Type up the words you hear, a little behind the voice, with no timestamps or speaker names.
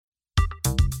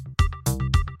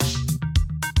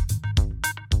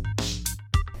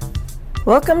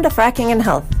Welcome to Fracking and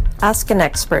Health. Ask an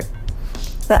expert.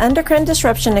 The Endocrine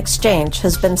Disruption Exchange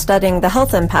has been studying the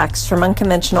health impacts from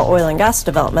unconventional oil and gas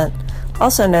development,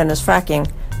 also known as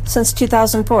fracking, since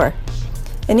 2004.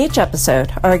 In each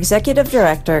episode, our Executive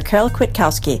Director, Carol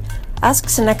Kwiatkowski,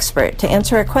 asks an expert to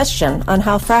answer a question on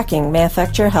how fracking may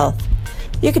affect your health.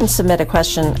 You can submit a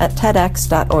question at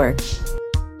tedx.org.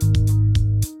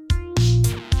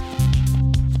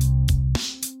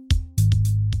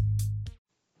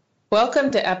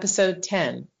 Welcome to episode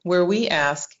 10, where we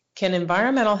ask, can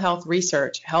environmental health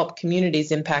research help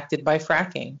communities impacted by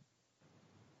fracking?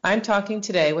 I'm talking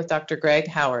today with Dr. Greg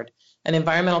Howard, an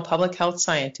environmental public health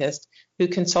scientist who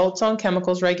consults on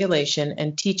chemicals regulation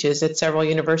and teaches at several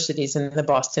universities in the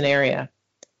Boston area.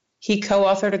 He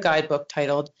co-authored a guidebook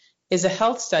titled, Is a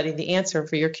Health Study the Answer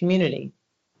for Your Community?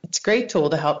 It's a great tool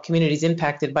to help communities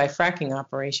impacted by fracking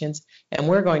operations, and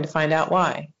we're going to find out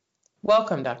why.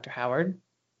 Welcome, Dr. Howard.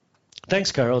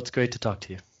 Thanks, Carol. It's great to talk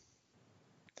to you.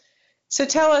 So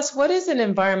tell us, what is an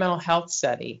environmental health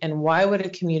study and why would a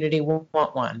community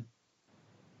want one?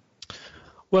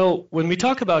 Well, when we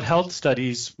talk about health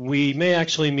studies, we may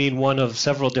actually mean one of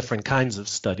several different kinds of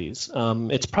studies.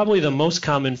 It's probably the most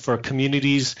common for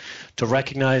communities to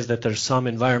recognize that there's some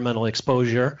environmental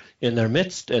exposure in their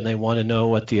midst and they want to know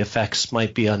what the effects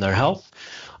might be on their health.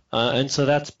 And so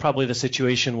that's probably the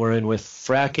situation we're in with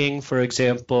fracking, for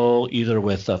example, either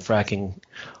with fracking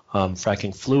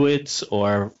fluids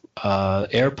or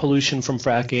air pollution from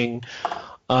fracking.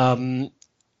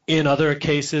 In other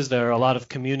cases, there are a lot of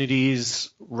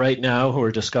communities right now who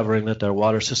are discovering that their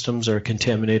water systems are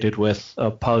contaminated with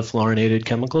polyfluorinated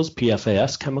chemicals,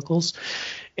 PFAS chemicals.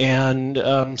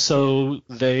 And so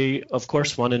they, of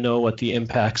course, want to know what the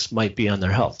impacts might be on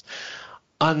their health.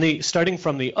 Starting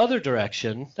from the other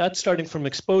direction, that's starting from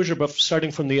exposure, but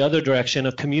starting from the other direction,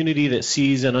 a community that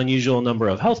sees an unusual number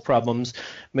of health problems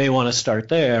may want to start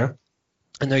there,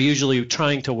 and they're usually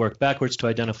trying to work backwards to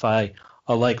identify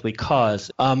a likely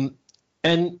cause.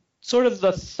 And sort of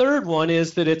the third one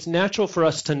is that it's natural for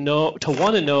us to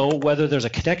want to know whether there's a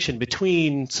connection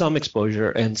between some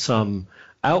exposure and some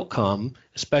outcome,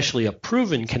 especially a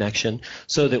proven connection,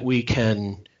 so that we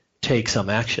can take some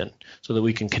action, so that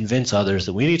we can convince others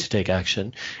that we need to take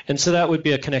action. And so that would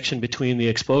be a connection between the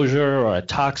exposure or a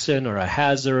toxin or a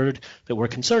hazard that we're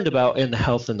concerned about and the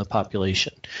health in the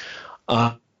population.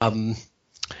 And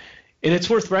it's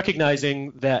worth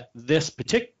recognizing that this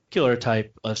particular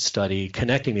type of study,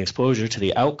 connecting the exposure to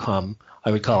the outcome,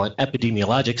 I would call an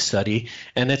epidemiologic study,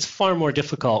 and it's far more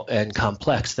difficult and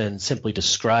complex than simply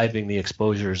describing the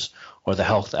exposures or the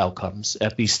health outcomes.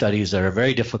 Epi studies are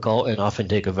very difficult and often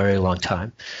take a very long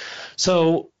time.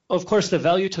 So, of course, the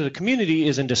value to the community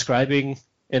is in describing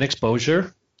an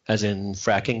exposure, as in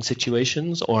fracking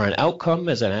situations, or an outcome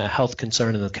as a health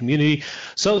concern in the community,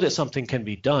 so that something can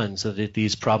be done, so that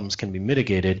these problems can be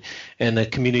mitigated, and the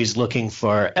community is looking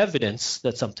for evidence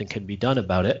that something can be done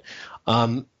about it.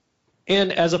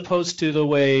 And as opposed to the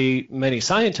way many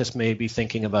scientists may be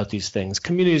thinking about these things,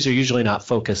 communities are usually not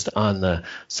focused on the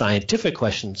scientific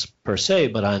questions per se,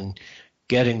 but on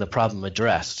getting the problem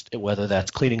addressed, whether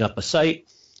that's cleaning up a site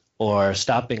or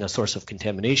stopping a source of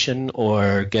contamination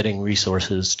or getting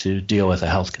resources to deal with a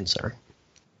health concern.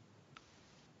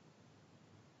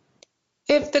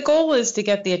 If the goal is to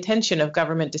get the attention of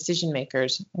government decision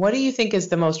makers, what do you think is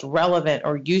the most relevant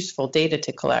or useful data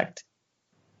to collect?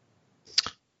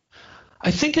 I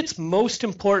think it's most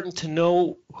important to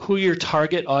know who your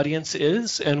target audience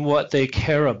is and what they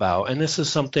care about. And this is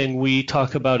something we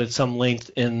talk about at some length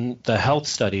in the health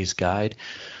studies guide.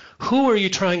 Who are you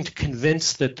trying to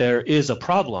convince that there is a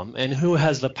problem and who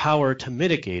has the power to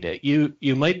mitigate it?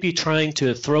 You might be trying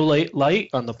to throw light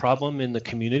on the problem in the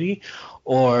community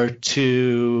or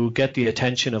to get the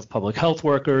attention of public health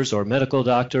workers or medical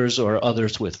doctors or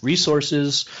others with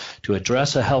resources to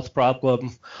address a health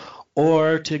problem,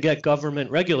 or to get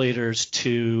government regulators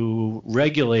to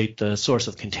regulate the source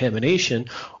of contamination,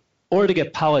 or to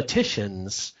get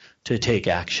politicians to take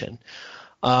action.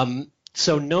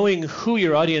 So knowing who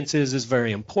your audience is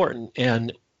very important,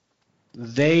 and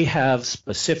they have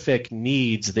specific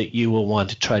needs that you will want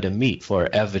to try to meet for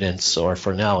evidence or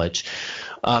for knowledge.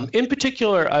 In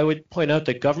particular, I would point out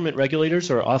that government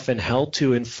regulators are often held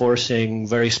to enforcing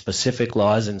very specific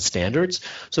laws and standards.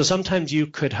 So sometimes you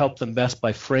could help them best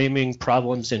by framing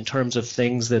problems in terms of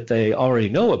things that they already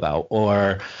know about,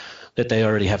 or that they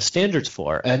already have standards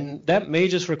for. And that may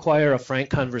just require a frank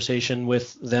conversation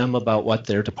with them about what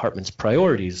their department's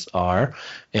priorities are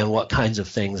and what kinds of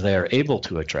things they are able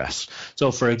to address.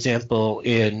 So, for example,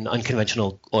 in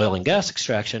unconventional oil and gas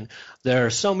extraction, there are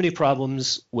so many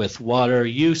problems with water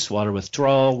use, water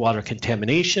withdrawal, water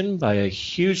contamination by a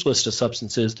huge list of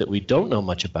substances that we don't know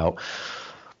much about.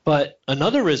 But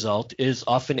another result is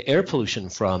often air pollution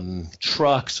from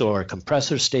trucks or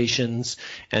compressor stations,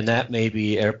 and that may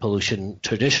be air pollution,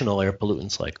 traditional air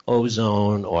pollutants like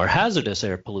ozone, or hazardous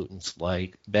air pollutants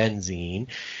like benzene.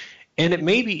 And it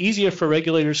may be easier for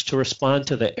regulators to respond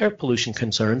to the air pollution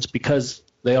concerns because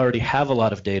they already have a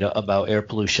lot of data about air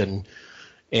pollution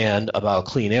and about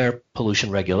clean air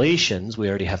pollution regulations. We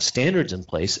already have standards in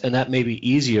place, and that may be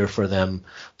easier for them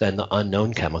than the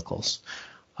unknown chemicals.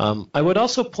 I would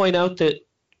also point out that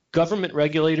government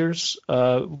regulators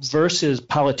versus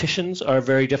politicians are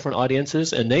very different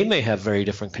audiences, and they may have very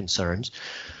different concerns.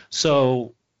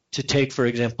 So to take, for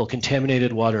example,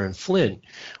 contaminated water in Flint,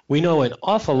 we know an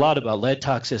awful lot about lead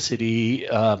toxicity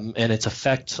and its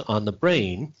effects on the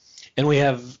brain, and we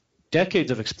have decades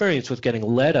of experience with getting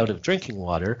lead out of drinking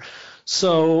water.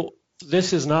 So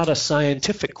this is not a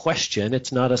scientific question.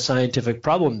 It's not a scientific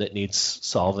problem that needs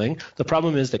solving. The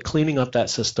problem is that cleaning up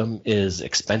that system is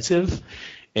expensive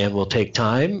and will take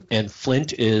time, and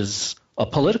Flint is a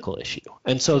political issue.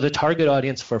 And so the target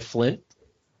audience for Flint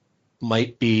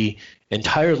might be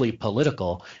entirely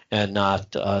political and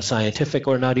not scientific,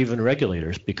 or not even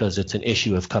regulators, because it's an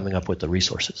issue of coming up with the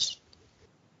resources.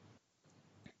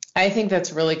 I think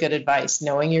that's really good advice.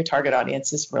 Knowing your target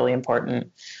audience is really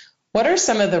important. What are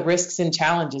some of the risks and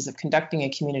challenges of conducting a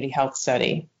community health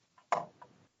study?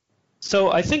 So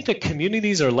I think that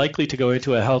communities are likely to go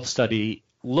into a health study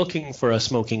looking for a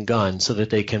smoking gun so that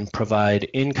they can provide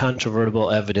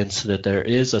incontrovertible evidence that there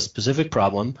is a specific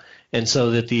problem, and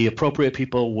so that the appropriate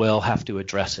people will have to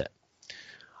address it.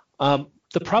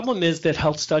 The problem is that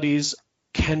health studies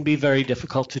can be very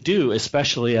difficult to do,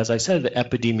 especially, as I said, the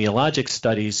epidemiologic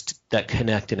studies that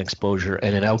connect an exposure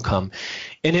and an outcome.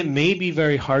 And it may be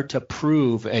very hard to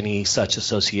prove any such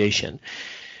association.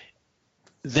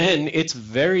 Then it's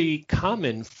very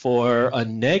common for a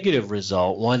negative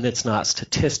result, one that's not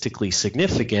statistically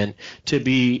significant, to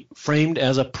be framed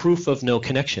as a proof of no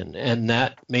connection. And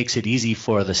that makes it easy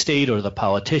for the state or the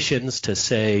politicians to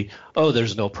say, oh,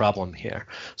 there's no problem here.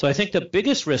 So I think the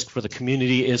biggest risk for the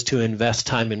community is to invest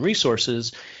time and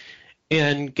resources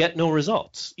and get no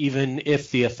results, even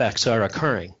if the effects are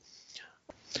occurring.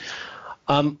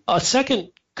 A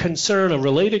second concern, a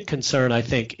related concern, I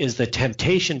think, is the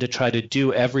temptation to try to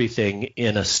do everything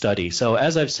in a study. So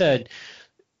as I've said,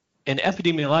 an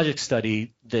epidemiologic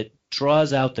study that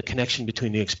draws out the connection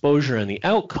between the exposure and the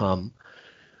outcome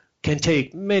can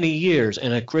take many years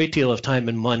and a great deal of time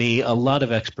and money, a lot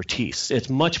of expertise. It's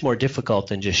much more difficult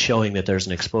than just showing that there's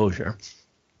an exposure.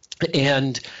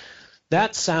 And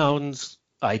that sounds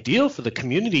ideal for the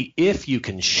community if you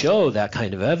can show that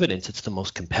kind of evidence. It's the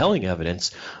most compelling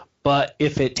evidence. But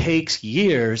if it takes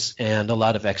years and a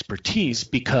lot of expertise,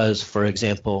 because, for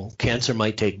example, cancer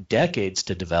might take decades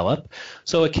to develop,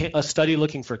 so a study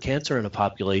looking for cancer in a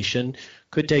population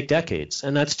could take decades.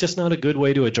 And that's just not a good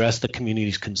way to address the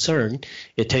community's concern.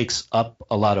 It takes up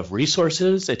a lot of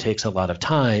resources, it takes a lot of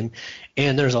time,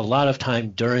 and there's a lot of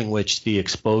time during which the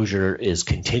exposure is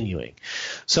continuing.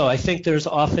 So I think there's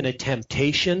often a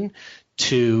temptation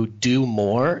to do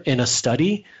more in a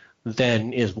study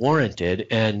than is warranted,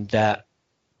 and that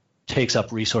takes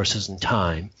up resources and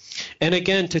time. And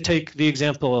again, to take the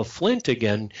example of Flint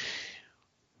again,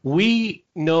 we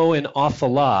know an awful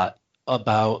lot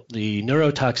about the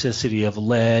neurotoxicity of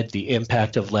lead, the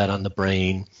impact of lead on the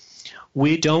brain.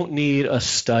 We don't need a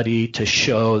study to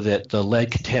show that the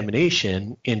lead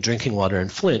contamination in drinking water in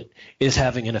Flint is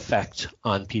having an effect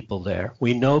on people there.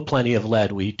 We know plenty of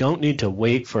lead. We don't need to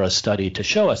wait for a study to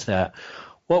show us that.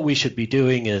 What we should be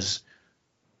doing is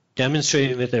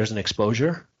demonstrating that there's an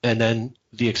exposure, and then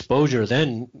the exposure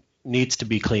then needs to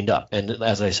be cleaned up. And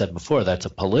as I said before, that's a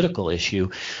political issue.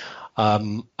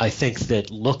 I think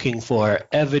that looking for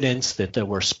evidence that there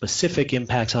were specific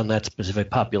impacts on that specific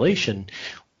population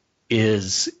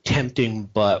is tempting,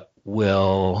 but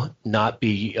will not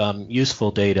be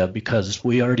useful data, because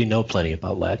we already know plenty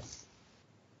about lead.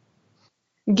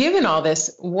 Given all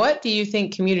this, what do you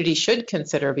think community should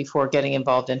consider before getting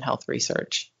involved in health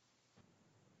research?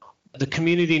 The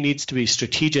community needs to be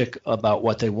strategic about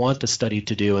what they want the study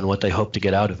to do and what they hope to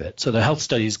get out of it. So the Health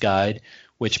Studies Guide,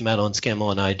 which Madeline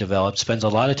Scammell and I developed, spends a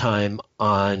lot of time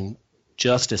on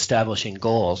just establishing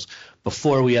goals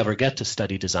before we ever get to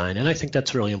study design. And I think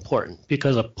that's really important,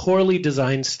 because a poorly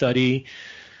designed study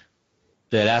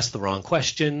that ask the wrong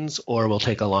questions or will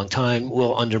take a long time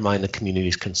will undermine the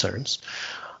community's concerns.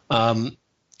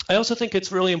 I also think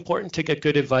it's really important to get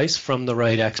good advice from the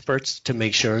right experts to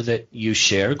make sure that you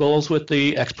share goals with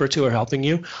the experts who are helping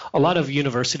you. A lot of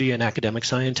university and academic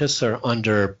scientists are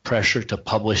under pressure to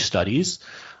publish studies.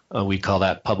 We call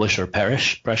that publish or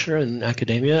perish pressure in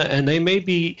academia, and they may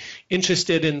be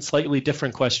interested in slightly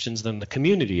different questions than the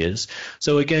community is.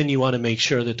 So again, you want to make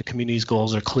sure that the community's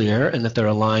goals are clear and that they're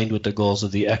aligned with the goals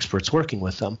of the experts working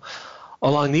with them.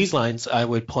 Along these lines, I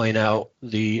would point out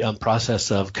the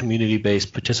process of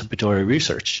community-based participatory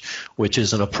research, which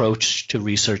is an approach to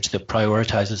research that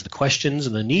prioritizes the questions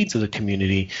and the needs of the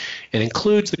community and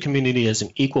includes the community as an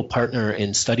equal partner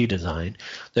in study design.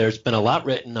 There's been a lot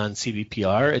written on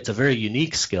CBPR. It's a very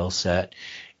unique skill set,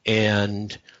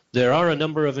 and there are a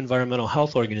number of environmental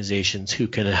health organizations who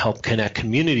can help connect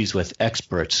communities with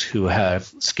experts who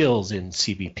have skills in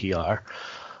CBPR.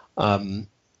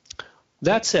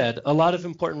 That said, a lot of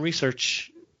important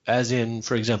research, as in,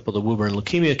 for example, the Woburn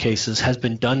leukemia cases, has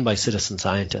been done by citizen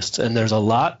scientists. And there's a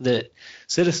lot that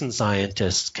citizen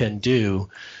scientists can do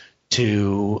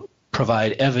to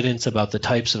provide evidence about the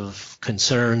types of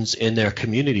concerns in their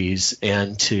communities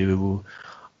and to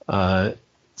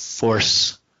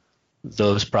force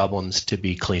those problems to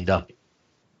be cleaned up.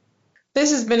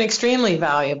 This has been extremely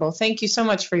valuable. Thank you so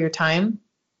much for your time.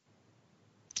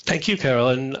 Thank you, Carol.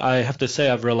 And I have to say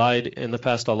I've relied in the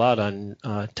past a lot on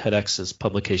TEDx's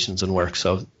publications and work,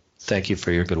 so thank you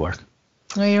for your good work.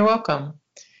 Well, you're welcome.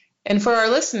 And for our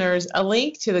listeners, a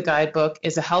link to the guidebook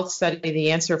Is a Health Study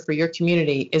the Answer for Your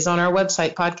Community is on our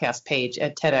website podcast page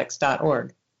at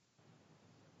TEDx.org.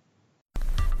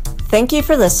 Thank you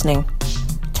for listening.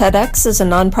 TEDx is a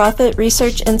nonprofit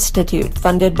research institute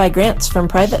funded by grants from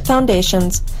private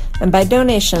foundations and by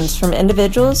donations from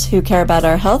individuals who care about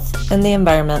our health and the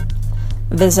environment.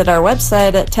 Visit our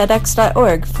website at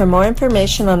TEDx.org for more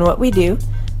information on what we do,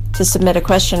 to submit a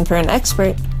question for an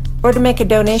expert, or to make a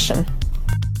donation.